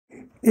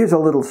Here's a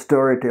little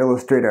story to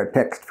illustrate our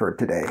text for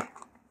today.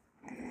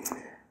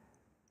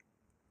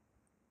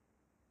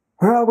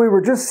 Well, we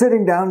were just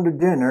sitting down to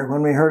dinner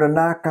when we heard a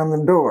knock on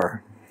the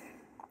door.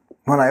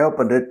 When I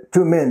opened it,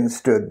 2 men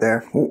stood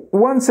there.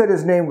 One said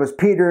his name was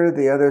Peter,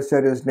 the other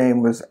said his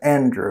name was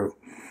Andrew.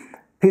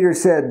 Peter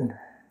said,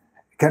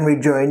 "Can we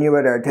join you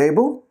at our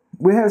table?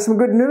 We have some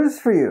good news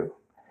for you."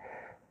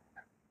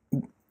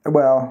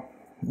 Well,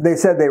 they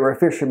said they were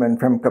fishermen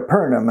from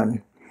Capernaum,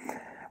 and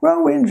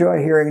well, we enjoy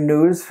hearing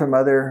news from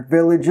other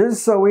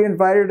villages, so we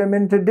invited them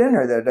into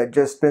dinner that had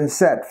just been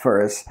set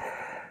for us.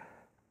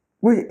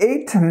 We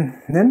ate, and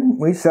then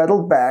we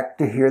settled back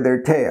to hear their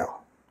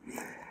tale.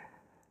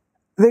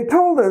 They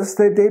told us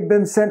that they'd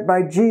been sent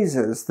by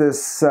Jesus,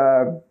 this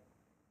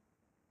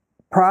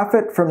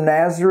prophet from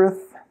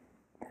Nazareth,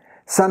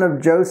 son of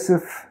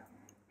Joseph.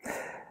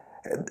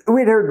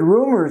 We'd heard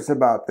rumors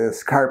about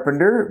this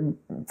carpenter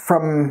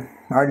from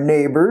our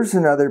neighbors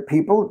and other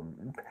people.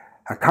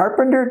 A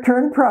carpenter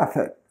turned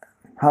prophet.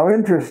 How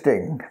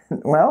interesting.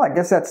 Well, I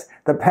guess that's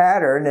the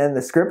pattern in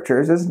the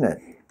scriptures, isn't it?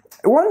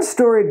 One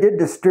story did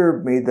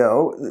disturb me,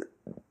 though.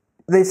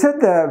 They said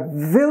the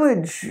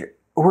village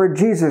where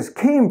Jesus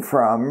came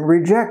from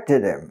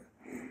rejected him.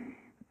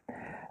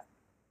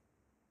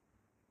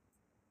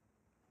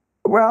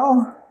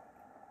 Well,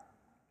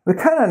 we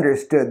kind of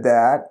understood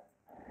that.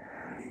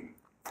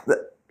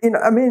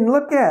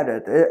 Look at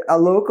it. A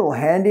local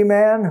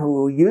handyman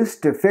who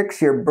used to fix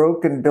your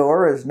broken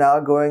door is now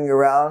going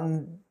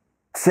around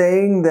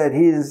saying that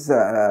he's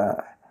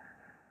a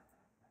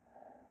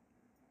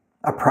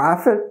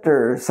prophet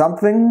or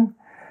something.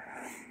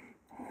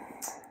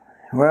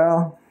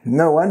 Well,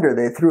 no wonder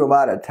they threw him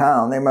out of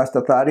town. They must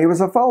have thought he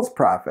was a false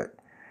prophet.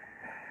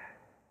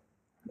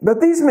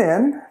 But these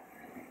men,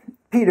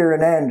 Peter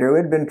and Andrew,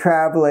 had been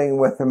traveling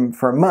with him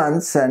for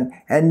months and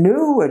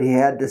knew what he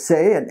had to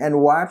say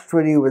and watched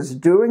what he was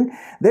doing.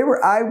 They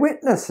were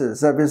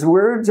eyewitnesses of his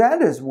words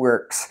and his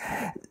works.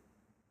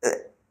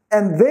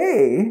 And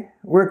they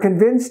were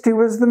convinced he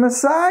was the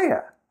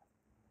Messiah.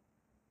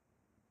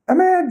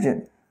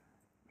 Imagine.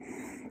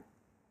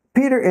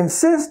 Peter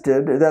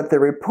insisted that the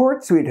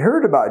reports we'd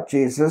heard about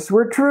Jesus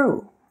were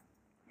true.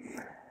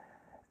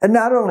 And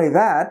not only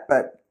that,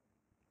 but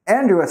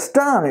Andrew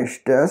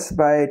astonished us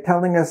by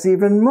telling us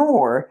even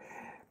more.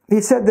 He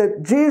said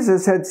that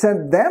Jesus had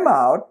sent them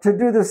out to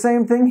do the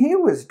same thing he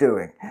was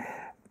doing.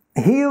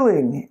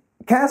 Healing,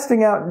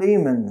 casting out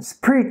demons,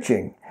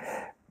 preaching.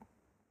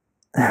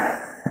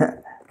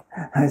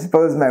 I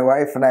suppose my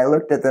wife and I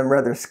looked at them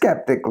rather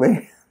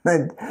skeptically.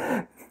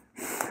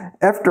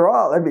 After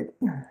all,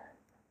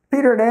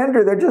 Peter and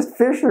Andrew, they're just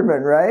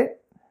fishermen, right?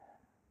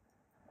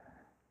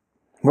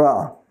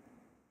 Well,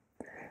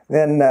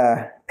 then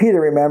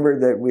Peter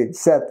remembered that we'd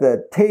set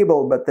the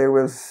table, but there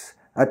was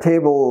a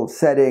table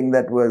setting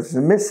that was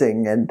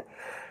missing.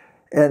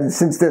 And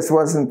since this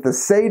wasn't the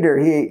Seder,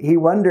 he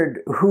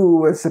wondered who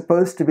was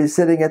supposed to be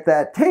sitting at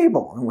that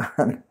table,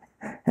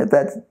 at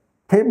that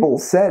table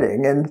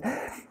setting. And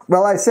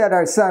well, I said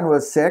our son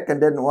was sick and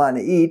didn't want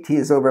to eat.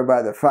 He's over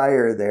by the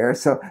fire there.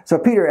 So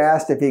Peter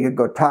asked if he could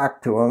go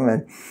talk to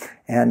him.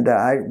 And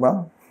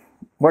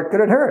what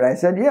could it hurt? I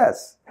said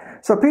yes.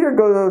 So Peter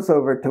goes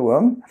over to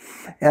him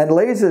and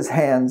lays his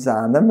hands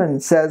on them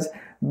and says,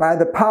 "By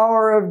the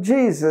power of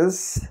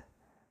Jesus,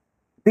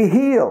 be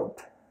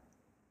healed."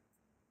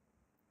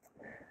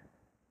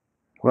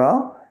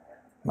 Well,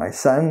 my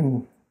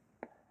son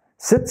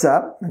sits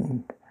up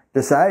and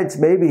decides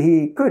maybe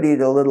he could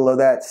eat a little of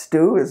that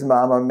stew his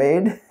mama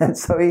made. And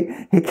so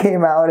he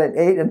came out and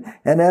ate.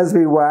 And as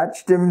we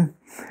watched him,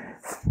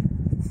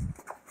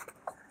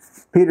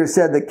 Peter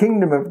said, "The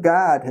kingdom of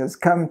God has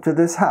come to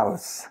this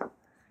house.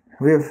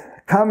 We've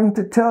come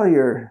to tell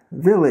your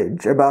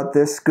village about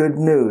this good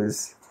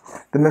news.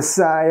 The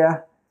Messiah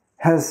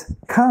has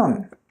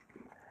come,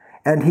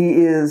 and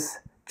he is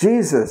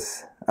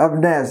Jesus of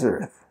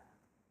Nazareth."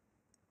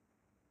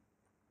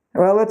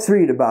 Well, let's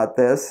read about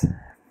this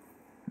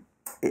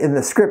in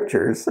the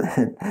scriptures.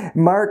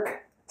 Mark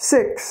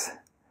 6,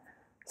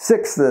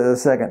 the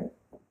second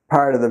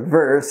part of the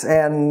verse,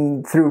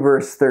 and through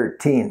verse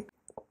 13.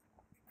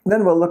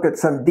 Then we'll look at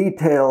some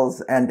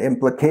details and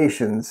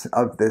implications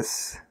of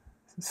this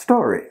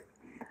story.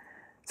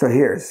 So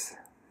here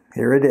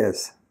it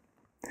is.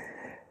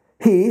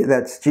 He,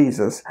 that's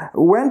Jesus,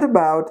 went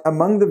about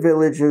among the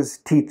villages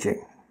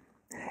teaching.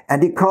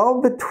 And he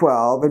called the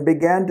 12 and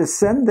began to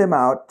send them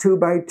out 2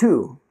 by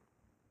 2,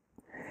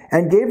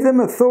 and gave them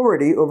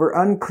authority over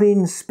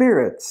unclean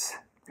spirits.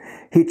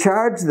 He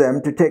charged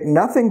them to take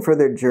nothing for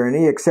their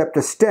journey except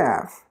a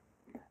staff,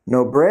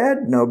 no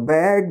bread, no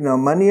bag, no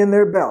money in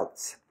their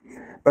belts,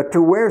 but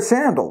to wear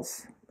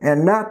sandals,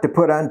 and not to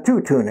put on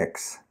 2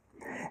 tunics.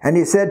 And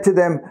he said to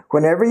them,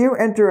 "Whenever you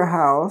enter a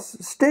house,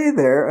 stay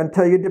there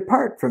until you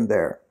depart from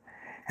there.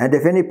 And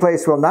if any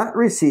place will not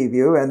receive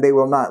you, and they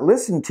will not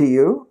listen to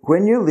you,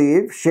 when you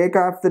leave, shake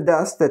off the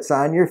dust that's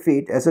on your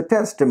feet as a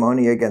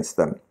testimony against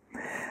them."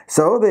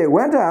 So they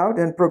went out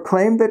and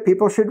proclaimed that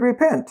people should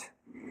repent.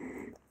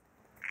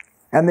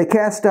 And they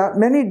cast out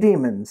many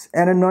demons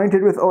and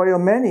anointed with oil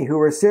many who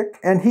were sick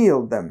and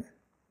healed them.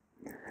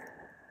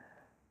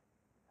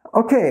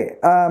 Okay,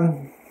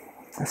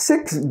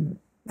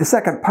 the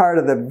second part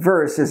of the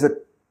verse is a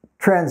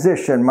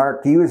transition.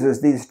 Mark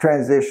uses these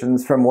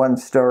transitions from one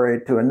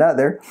story to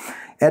another.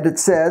 And it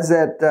says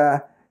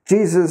that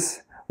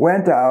Jesus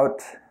went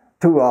out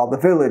to all the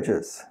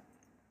villages.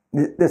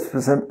 This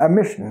was a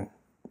mission.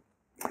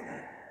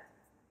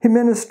 He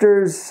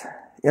ministers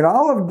in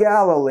all of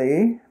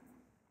Galilee,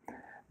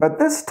 but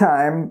this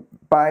time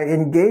by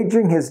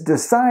engaging his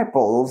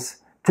disciples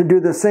to do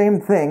the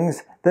same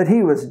things that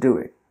he was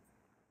doing.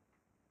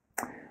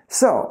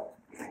 So,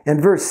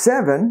 in verse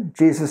 7,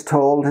 Jesus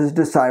told his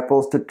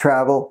disciples to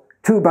travel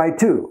 2 by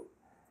 2.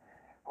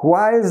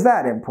 Why is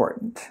that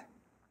important?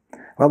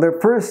 Well,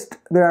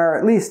 there are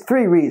at least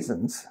 3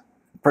 reasons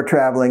for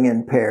traveling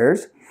in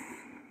pairs.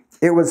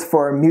 It was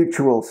for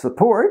mutual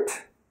support,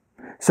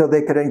 so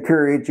they could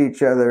encourage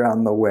each other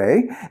on the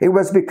way. It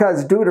was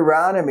because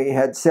Deuteronomy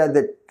had said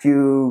that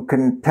you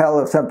can tell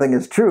if something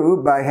is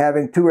true by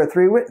having 2 or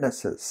 3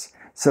 witnesses.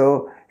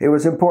 So it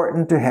was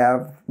important to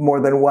have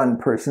more than one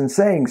person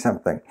saying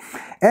something.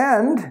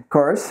 And, of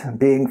course,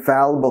 being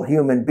fallible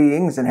human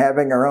beings and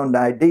having our own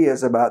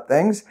ideas about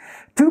things,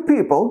 2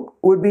 people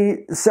would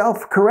be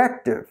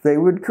self-corrective. They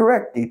would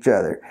correct each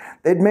other.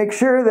 They'd make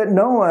sure that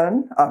no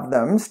one of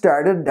them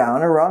started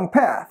down a wrong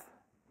path.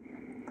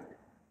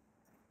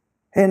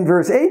 In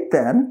verse 8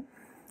 then,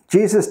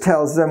 Jesus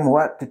tells them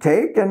what to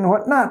take and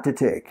what not to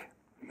take.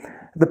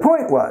 The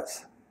point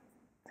was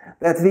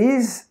that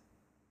these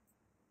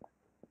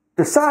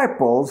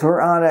disciples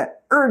were on an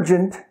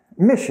urgent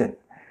mission,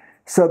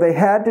 so they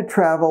had to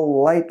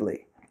travel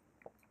lightly,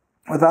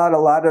 without a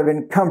lot of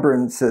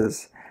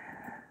encumbrances.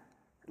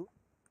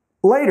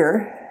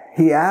 Later,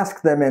 he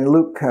asked them in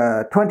Luke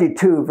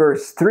 22,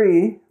 verse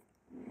 3,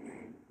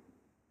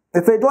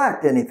 if they'd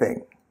lacked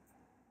anything.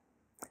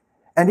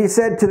 And he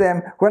said to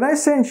them, when I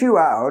sent you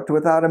out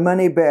without a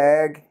money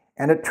bag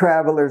and a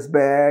traveler's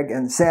bag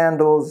and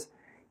sandals,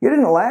 you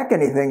didn't lack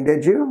anything,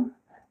 did you?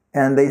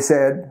 And they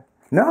said,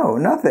 no,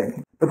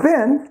 nothing. But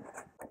then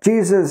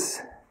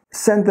Jesus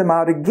sent them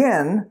out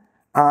again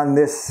on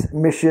this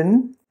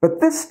mission. But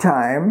this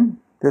time,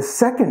 the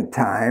second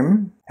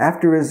time,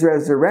 after his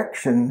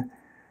resurrection,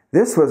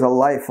 this was a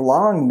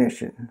lifelong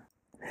mission.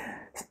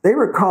 They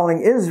were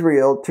calling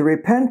Israel to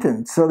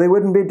repentance so they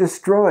wouldn't be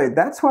destroyed.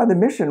 That's why the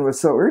mission was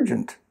so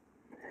urgent.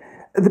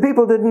 The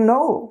people didn't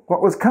know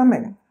what was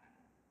coming.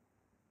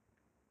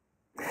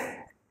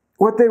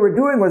 What they were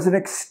doing was an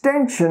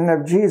extension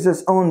of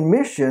Jesus' own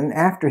mission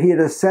after he had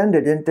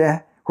ascended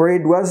into where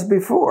he was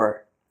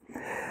before.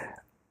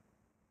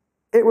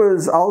 It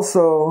was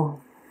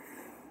also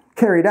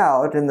carried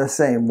out in the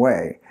same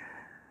way.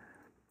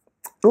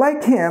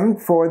 Like him,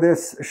 for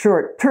this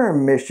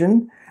short-term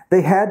mission,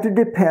 they had to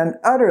depend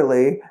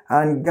utterly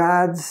on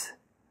God's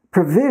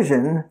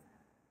provision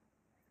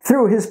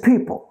through his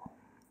people.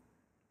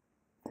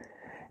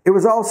 It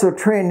was also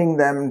training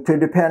them to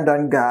depend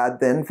on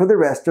God then for the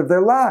rest of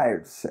their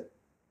lives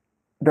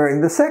during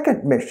the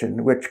second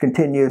mission, which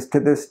continues to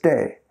this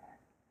day.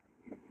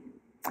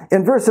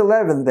 In verse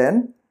 11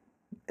 then,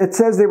 it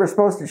says they were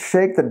supposed to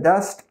shake the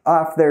dust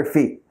off their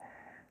feet.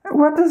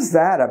 What is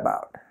that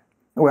about?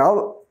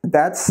 Well,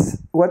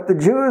 that's what the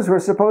Jews were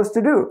supposed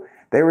to do.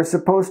 They were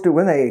supposed to,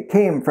 when they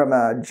came from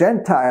a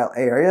Gentile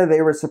area,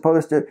 they were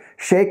supposed to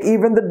shake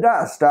even the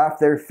dust off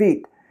their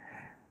feet.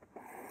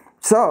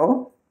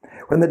 So,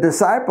 when the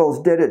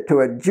disciples did it to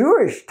a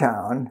Jewish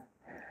town,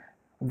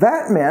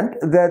 that meant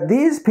that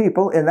these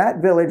people in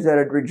that village that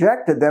had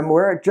rejected them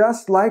were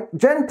just like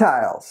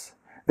Gentiles.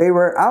 They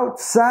were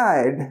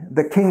outside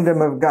the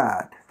kingdom of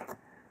God.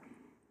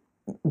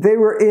 They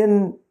were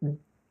in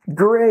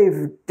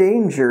grave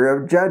danger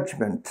of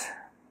judgment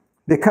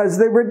because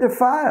they were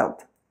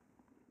defiled,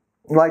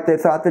 like they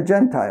thought the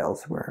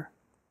Gentiles were.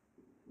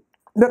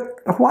 But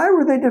why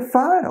were they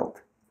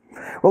defiled?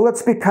 Well,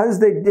 it's because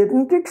they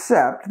didn't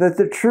accept that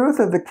the truth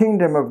of the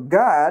kingdom of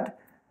God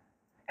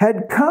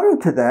had come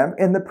to them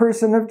in the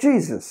person of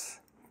Jesus,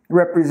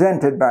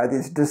 represented by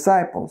these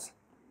disciples.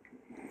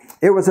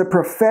 It was a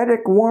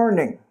prophetic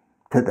warning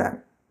to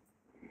them.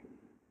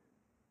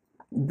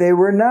 They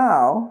were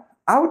now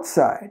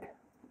outside.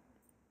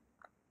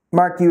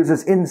 Mark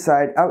uses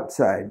inside,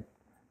 outside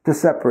to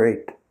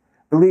separate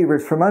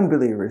believers from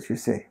unbelievers, you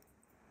see.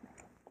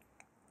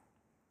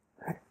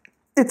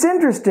 It's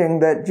interesting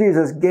that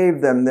Jesus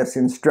gave them this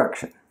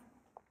instruction.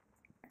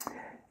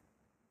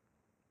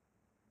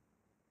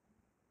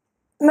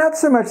 Not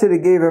so much that he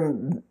gave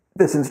them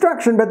this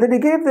instruction, but that he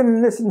gave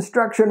them this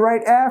instruction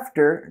right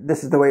after,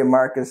 this is the way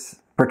Mark is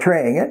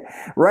portraying it,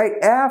 right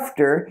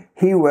after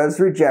he was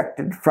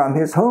rejected from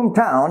his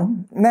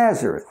hometown,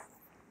 Nazareth.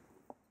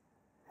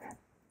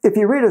 If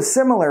you read a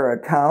similar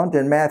account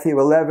in Matthew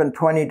 11,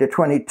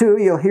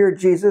 20-22, you'll hear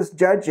Jesus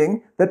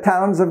judging the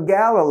towns of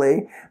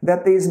Galilee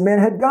that these men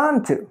had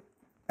gone to,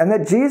 and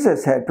that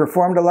Jesus had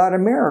performed a lot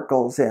of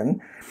miracles in.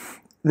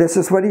 This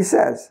is what he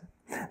says.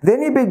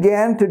 Then he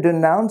began to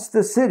denounce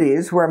the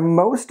cities where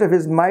most of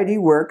his mighty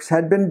works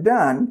had been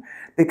done,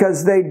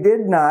 because they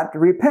did not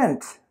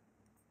repent.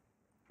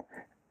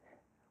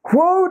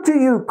 Woe to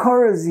you,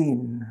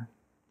 Chorazin!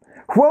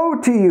 Woe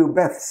to you,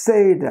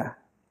 Bethsaida!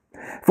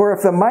 For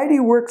if the mighty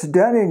works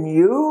done in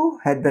you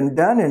had been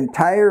done in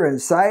Tyre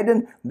and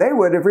Sidon, they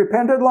would have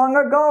repented long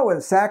ago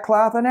in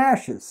sackcloth and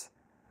ashes.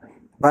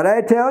 But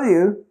I tell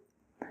you,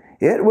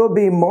 it will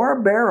be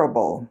more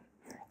bearable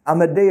on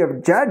the day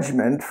of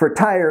judgment for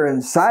Tyre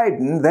and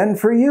Sidon than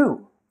for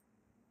you.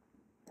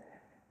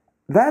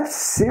 That's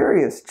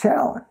serious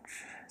challenge,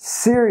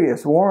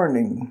 serious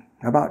warning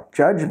about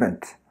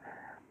judgment.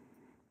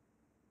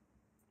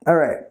 All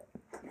right.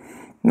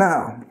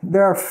 Now,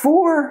 there are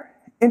 4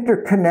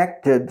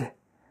 interconnected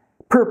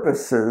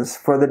purposes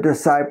for the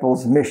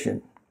disciples'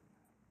 mission.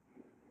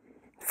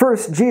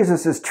 First,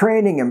 Jesus is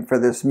training him for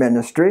this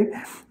ministry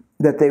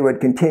that they would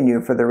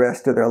continue for the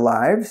rest of their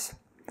lives.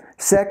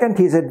 Second,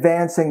 he's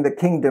advancing the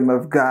kingdom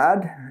of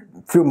God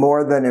through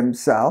more than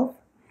himself.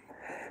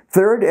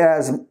 Third,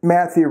 as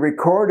Matthew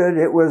recorded,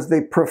 it was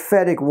the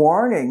prophetic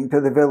warning to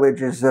the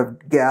villages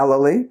of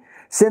Galilee.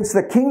 Since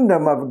the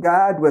kingdom of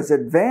God was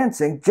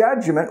advancing,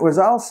 judgment was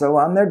also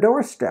on their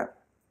doorstep.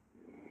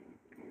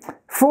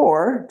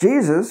 4,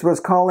 Jesus was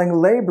calling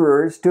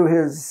laborers to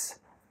his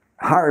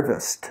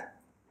harvest.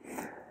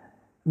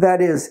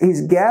 That is,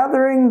 he's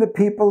gathering the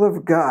people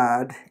of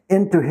God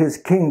into his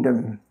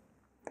kingdom.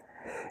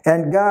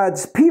 And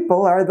God's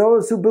people are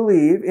those who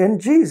believe in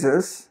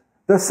Jesus,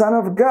 the Son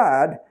of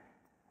God,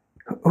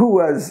 who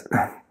was,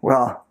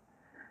 well,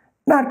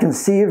 not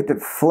conceived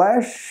of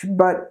flesh,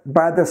 but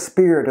by the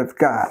Spirit of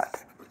God.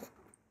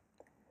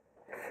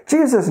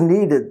 Jesus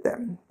needed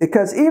them,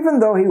 because even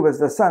though he was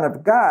the Son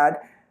of God,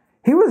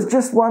 he was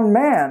just one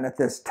man at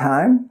this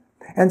time,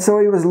 and so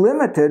he was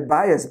limited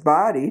by his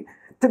body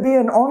to be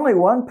in only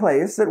one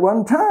place at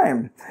one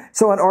time.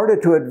 So in order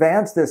to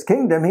advance this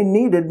kingdom, he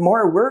needed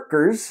more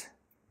workers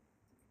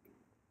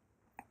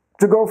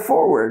to go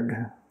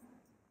forward.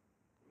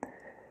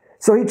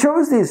 So he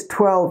chose these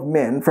 12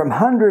 men from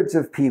hundreds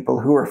of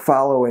people who were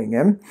following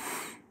him,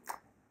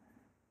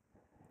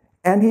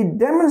 and he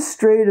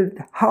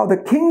demonstrated how the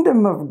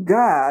kingdom of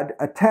God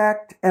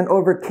attacked and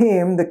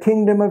overcame the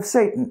kingdom of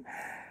Satan.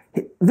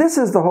 This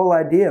is the whole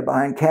idea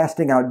behind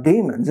casting out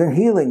demons and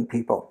healing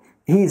people.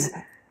 He's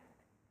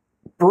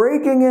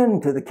breaking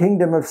into the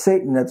kingdom of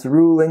Satan that's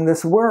ruling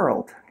this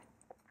world.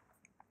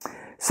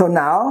 So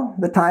now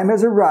the time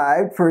has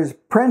arrived for his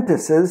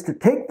apprentices to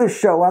take the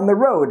show on the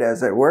road,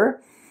 as it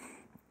were.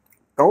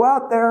 Go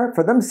out there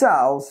for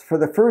themselves for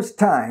the first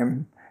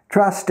time,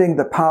 trusting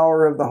the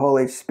power of the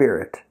Holy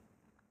Spirit.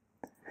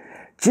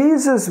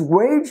 Jesus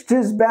waged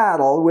his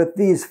battle with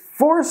these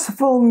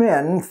forceful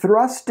men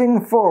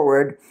thrusting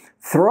forward,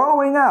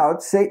 throwing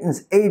out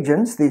Satan's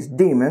agents, these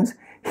demons,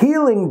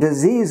 healing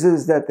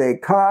diseases that they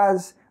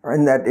cause,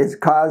 and that is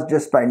caused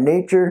just by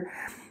nature,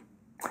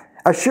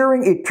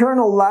 assuring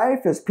eternal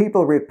life as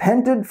people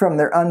repented from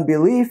their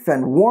unbelief,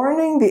 and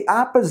warning the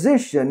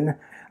opposition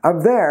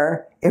of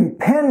their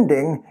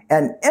impending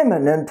and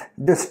imminent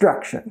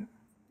destruction.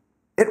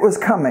 It was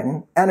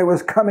coming, and it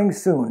was coming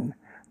soon.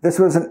 This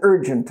was an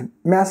urgent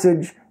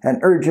message, an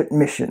urgent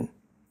mission.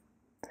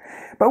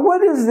 But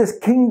what is this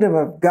kingdom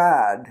of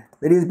God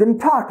that he's been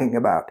talking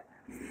about?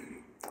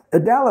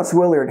 Dallas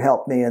Willard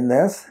helped me in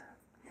this,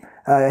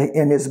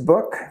 in his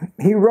book.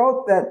 He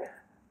wrote that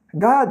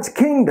God's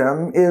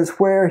kingdom is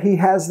where he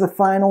has the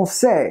final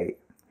say.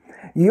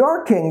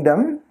 Your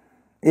kingdom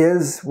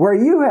is where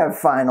you have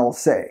final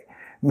say.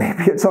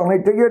 Maybe it's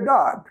only to your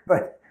dog,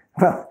 but,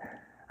 well,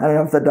 I don't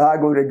know if the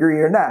dog would agree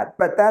or not,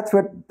 but that's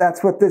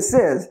what this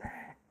is.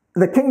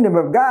 The kingdom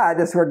of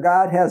God is where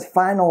God has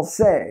final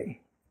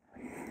say.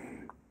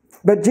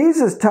 But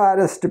Jesus taught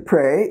us to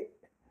pray,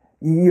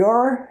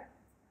 your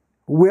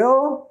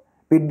will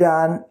be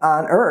done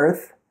on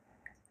earth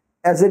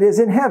as it is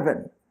in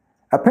heaven.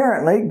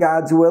 Apparently,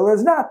 God's will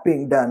is not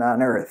being done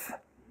on earth.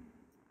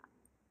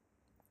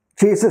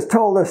 Jesus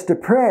told us to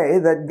pray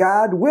that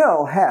God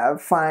will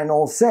have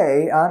final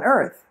say on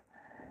earth.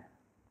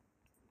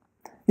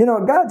 You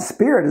know, God's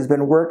Spirit has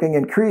been working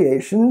in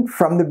creation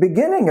from the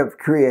beginning of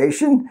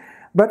creation,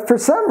 but for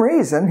some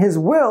reason, his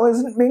will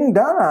isn't being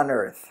done on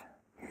earth.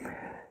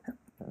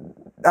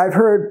 I've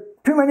heard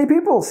too many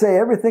people say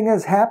everything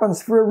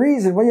happens for a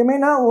reason. Well, you may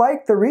not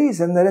like the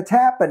reason that it's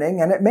happening,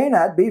 and it may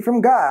not be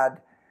from God,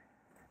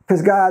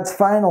 because God's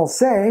final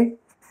say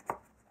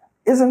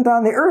isn't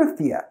on the earth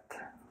yet.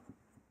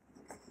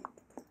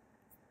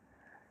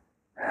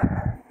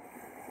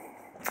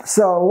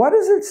 So what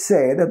does it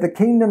say that the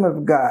kingdom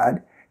of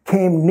God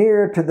came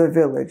near to the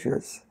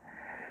villages?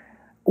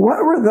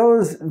 What were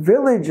those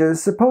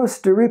villages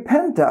supposed to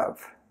repent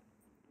of?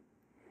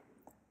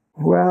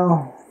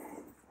 Well,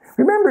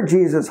 remember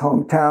Jesus'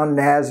 hometown,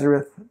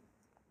 Nazareth?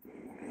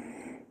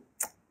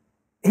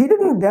 He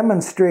didn't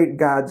demonstrate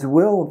God's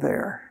will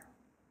there.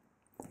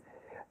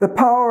 The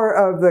power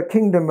of the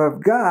kingdom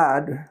of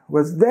God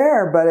was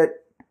there, but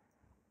it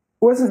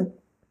wasn't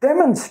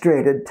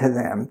demonstrated to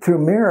them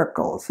through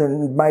miracles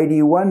and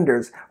mighty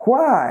wonders.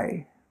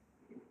 Why?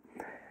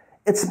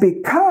 It's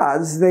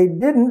because they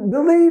didn't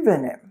believe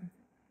in him.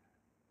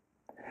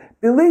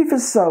 Belief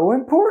is so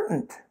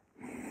important.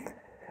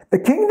 The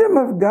kingdom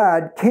of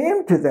God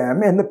came to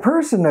them in the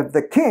person of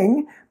the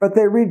king, but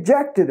they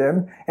rejected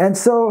him, and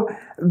so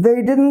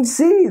they didn't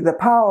see the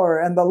power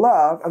and the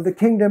love of the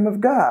kingdom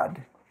of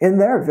God in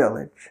their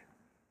village.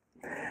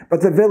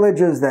 But the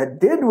villages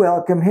that did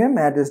welcome him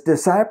and his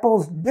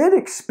disciples did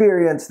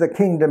experience the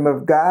kingdom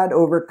of God,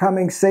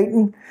 overcoming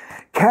Satan,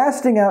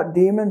 casting out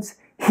demons,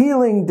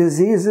 healing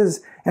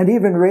diseases, and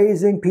even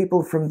raising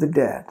people from the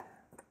dead.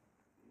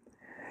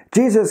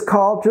 Jesus'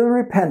 call to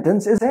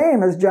repentance is the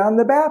same as John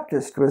the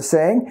Baptist was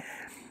saying.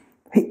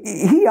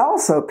 He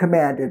also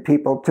commanded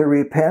people to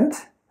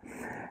repent.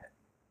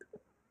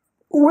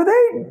 Were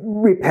they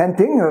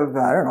repenting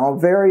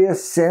of,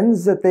 various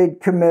sins that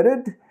they'd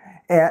committed?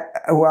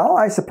 Well,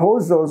 I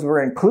suppose those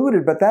were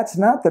included, but that's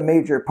not the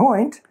major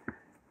point.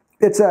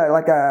 It's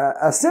like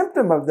a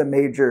symptom of the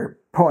major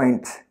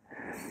point.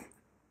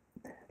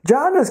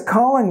 John is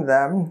calling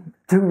them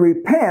to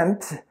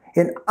repent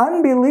in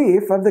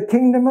unbelief of the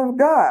kingdom of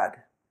God.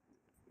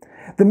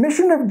 The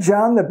mission of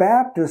John the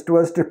Baptist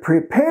was to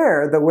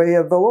prepare the way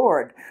of the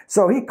Lord.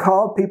 So he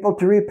called people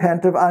to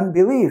repent of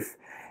unbelief.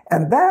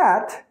 And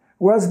that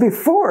was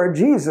before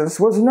Jesus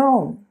was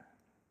known.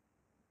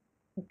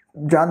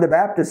 John the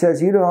Baptist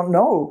says, you don't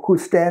know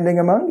who's standing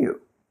among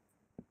you.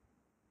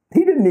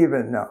 He didn't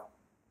even know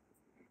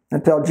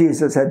until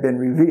Jesus had been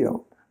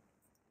revealed.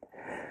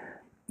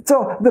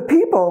 So the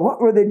people,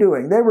 what were they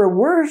doing? They were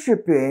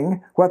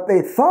worshiping what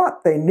they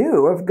thought they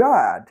knew of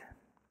God.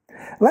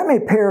 Let me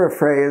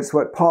paraphrase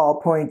what Paul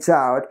points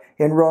out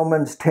in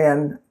Romans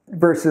 10,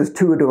 verses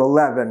 2 to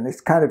 11. This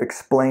kind of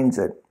explains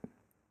it.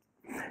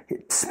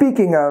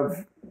 Speaking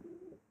of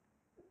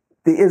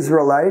the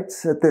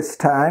Israelites at this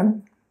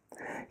time,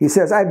 he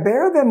says, I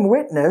bear them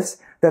witness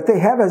that they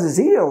have a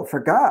zeal for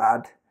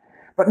God,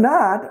 but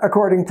not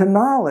according to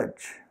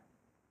knowledge.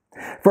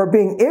 For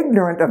being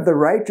ignorant of the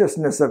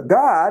righteousness of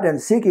God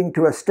and seeking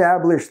to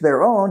establish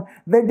their own,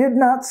 they did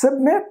not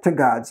submit to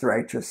God's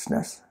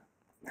righteousness.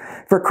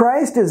 For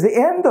Christ is the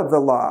end of the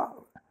law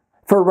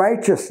for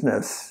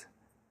righteousness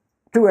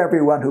to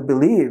everyone who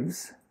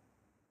believes.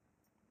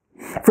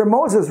 For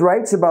Moses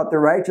writes about the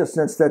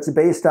righteousness that's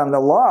based on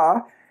the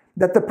law,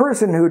 that the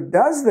person who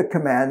does the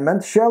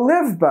commandments shall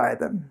live by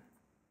them.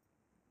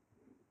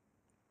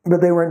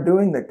 But they weren't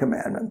doing the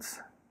commandments.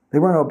 They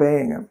weren't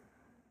obeying them.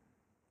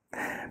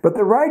 But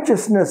the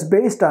righteousness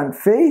based on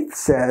faith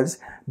says,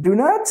 do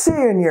not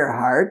say in your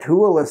heart who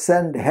will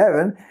ascend to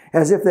heaven,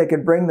 as if they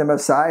could bring the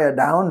Messiah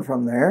down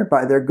from there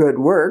by their good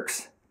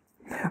works,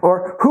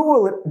 or who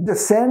will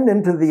descend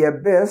into the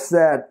abyss,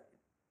 that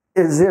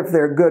as if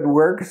their good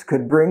works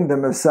could bring the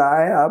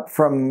Messiah up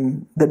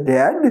from the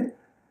dead.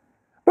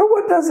 But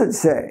what does it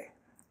say?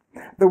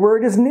 The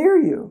word is near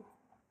you.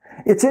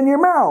 It's in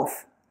your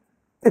mouth.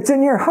 It's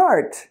in your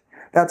heart.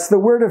 That's the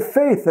word of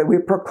faith that we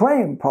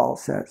proclaim, Paul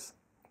says.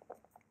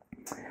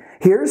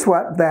 Here's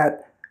what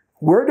that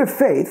word of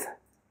faith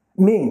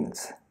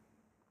means.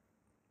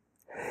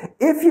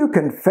 If you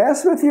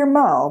confess with your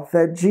mouth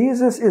that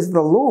Jesus is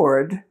the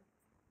Lord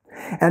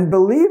and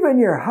believe in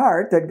your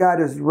heart that God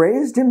has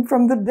raised him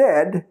from the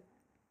dead,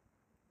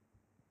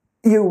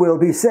 you will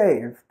be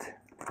saved.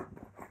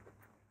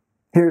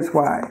 Here's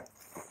why.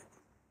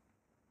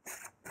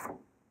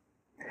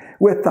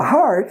 With the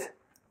heart,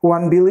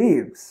 one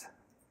believes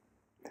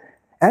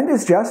and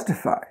is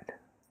justified.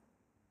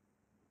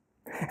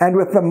 And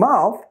with the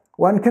mouth,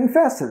 one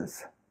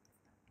confesses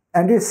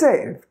and is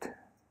saved.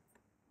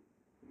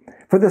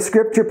 For the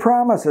scripture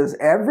promises,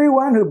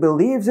 everyone who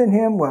believes in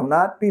him will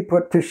not be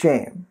put to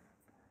shame.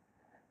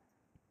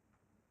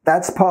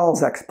 That's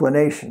Paul's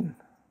explanation.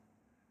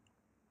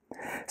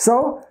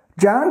 So,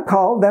 John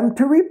called them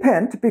to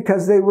repent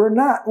because they were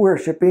not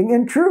worshiping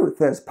in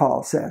truth, as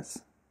Paul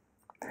says.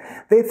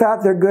 They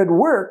thought their good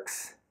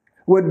works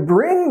would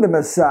bring the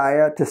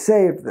Messiah to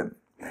save them.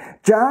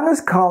 John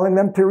is calling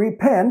them to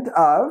repent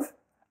of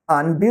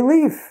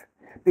unbelief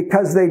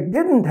because they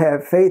didn't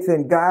have faith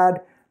in God,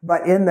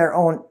 but in their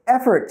own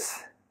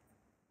efforts.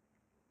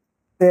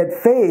 They had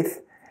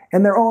faith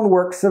in their own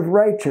works of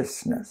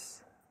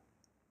righteousness.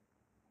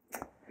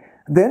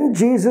 Then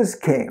Jesus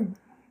came,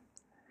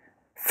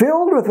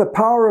 filled with the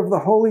power of the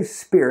Holy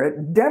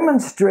Spirit,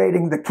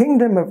 demonstrating the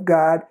kingdom of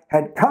God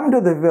had come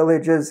to the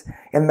villages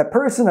in the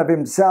person of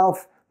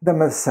himself, the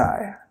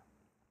Messiah.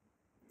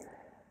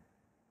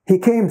 He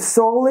came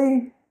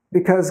solely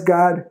because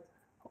God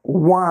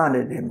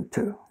wanted him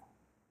to.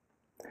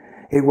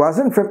 It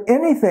wasn't from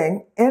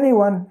anything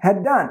anyone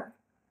had done,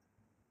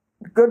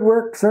 good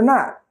works or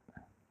not.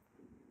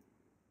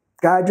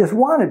 God just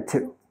wanted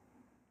to.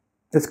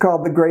 It's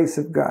called the grace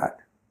of God.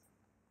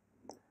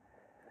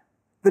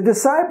 The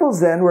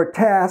disciples then were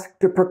tasked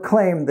to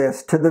proclaim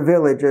this to the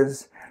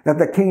villages, that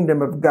the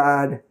kingdom of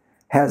God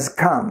has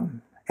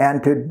come,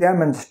 and to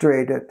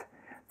demonstrate it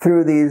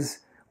through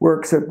these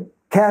works of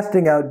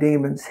casting out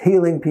demons,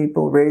 healing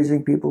people,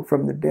 raising people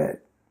from the dead,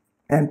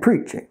 and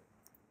preaching.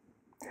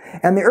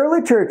 And the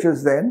early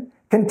churches then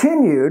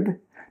continued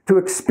to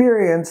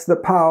experience the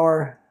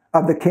power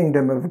of the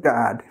kingdom of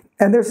God.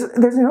 And there's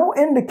no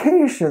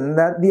indication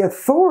that the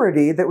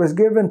authority that was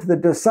given to the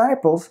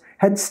disciples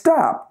had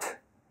stopped.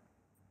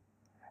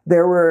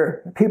 There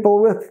were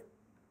people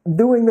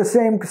doing the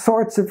same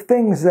sorts of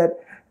things that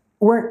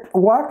weren't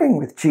walking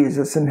with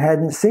Jesus and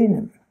hadn't seen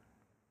him.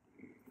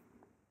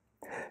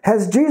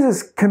 Has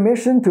Jesus'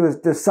 commission to his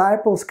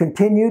disciples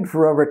continued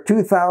for over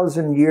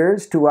 2,000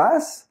 years to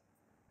us?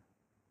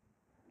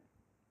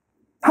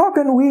 How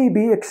can we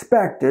be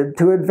expected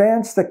to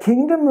advance the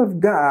kingdom of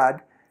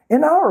God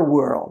in our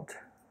world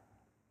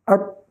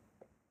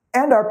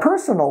and our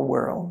personal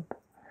world?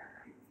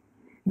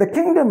 The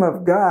kingdom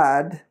of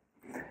God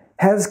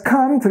has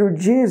come through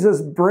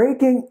Jesus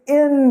breaking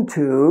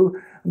into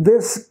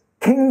this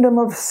kingdom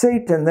of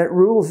Satan that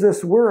rules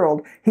this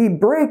world. He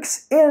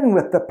breaks in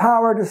with the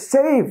power to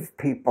save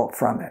people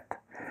from it.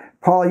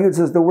 Paul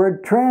uses the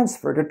word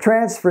transfer, to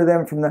transfer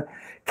them from the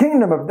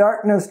kingdom of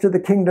darkness to the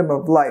kingdom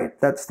of light.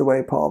 That's the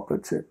way Paul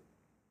puts it.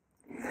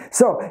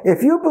 So,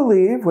 if you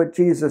believe what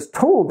Jesus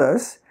told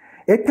us,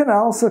 it can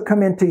also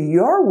come into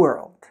your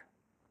world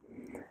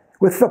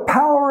with the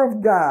power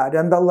of God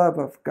and the love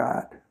of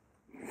God.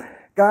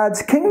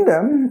 God's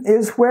kingdom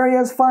is where he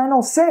has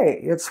final say.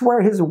 It's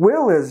where his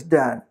will is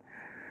done.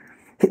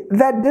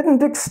 That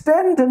didn't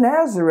extend to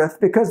Nazareth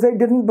because they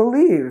didn't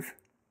believe.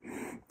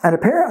 And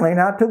apparently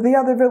not to the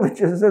other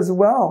villages as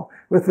well,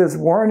 with this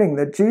warning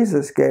that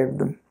Jesus gave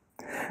them.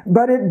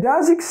 But it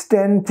does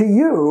extend to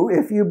you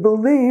if you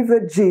believe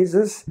that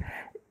Jesus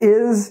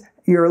is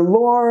your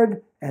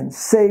Lord and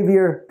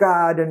Savior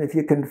God, and if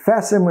you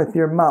confess him with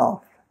your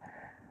mouth.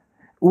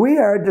 We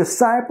are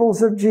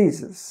disciples of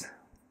Jesus.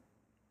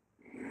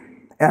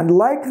 And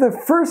like the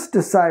first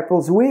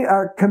disciples, we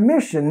are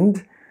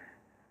commissioned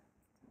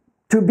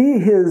to be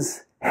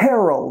his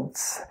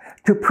heralds,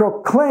 to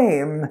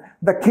proclaim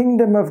the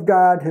kingdom of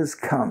God has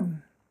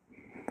come.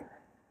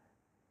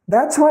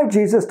 That's why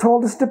Jesus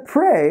told us to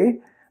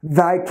pray,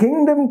 "Thy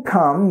kingdom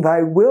come,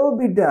 thy will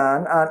be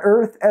done on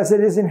earth as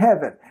it is in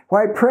heaven."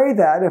 Why pray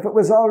that if it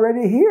was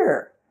already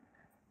here?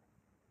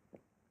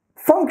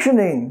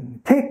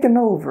 Functioning, taken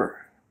over.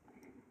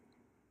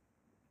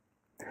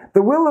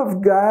 The will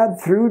of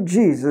God through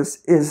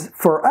Jesus is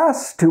for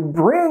us to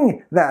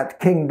bring that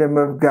kingdom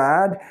of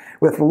God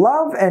with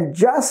love and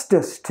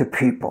justice to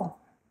people,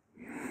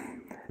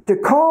 to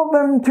call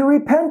them to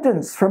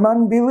repentance from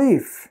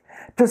unbelief,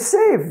 to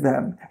save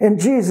them in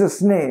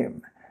Jesus'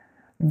 name.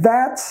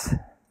 That's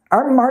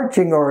our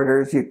marching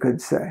orders, you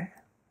could say.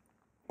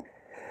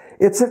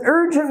 It's an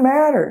urgent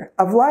matter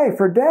of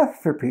life or death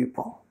for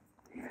people.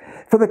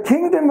 For the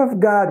kingdom of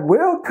God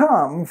will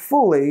come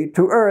fully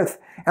to earth,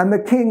 and the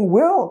king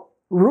will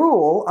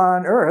rule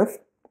on earth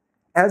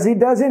as he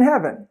does in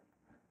heaven.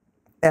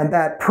 And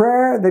that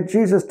prayer that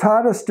Jesus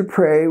taught us to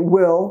pray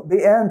will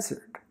be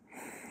answered.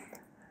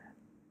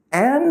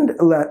 And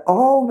let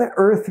all the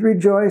earth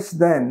rejoice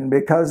then,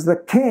 because the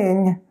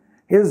king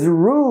is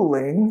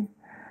ruling,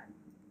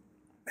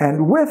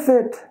 and with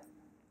it,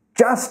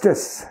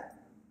 justice,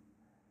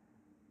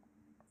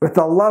 with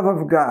the love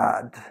of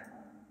God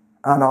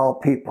on all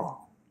people.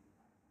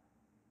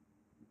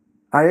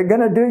 Are you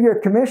going to do your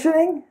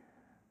commissioning?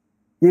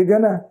 You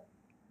going to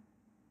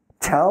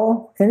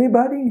tell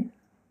anybody?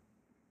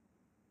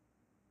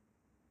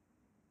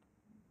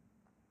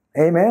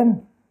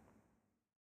 Amen.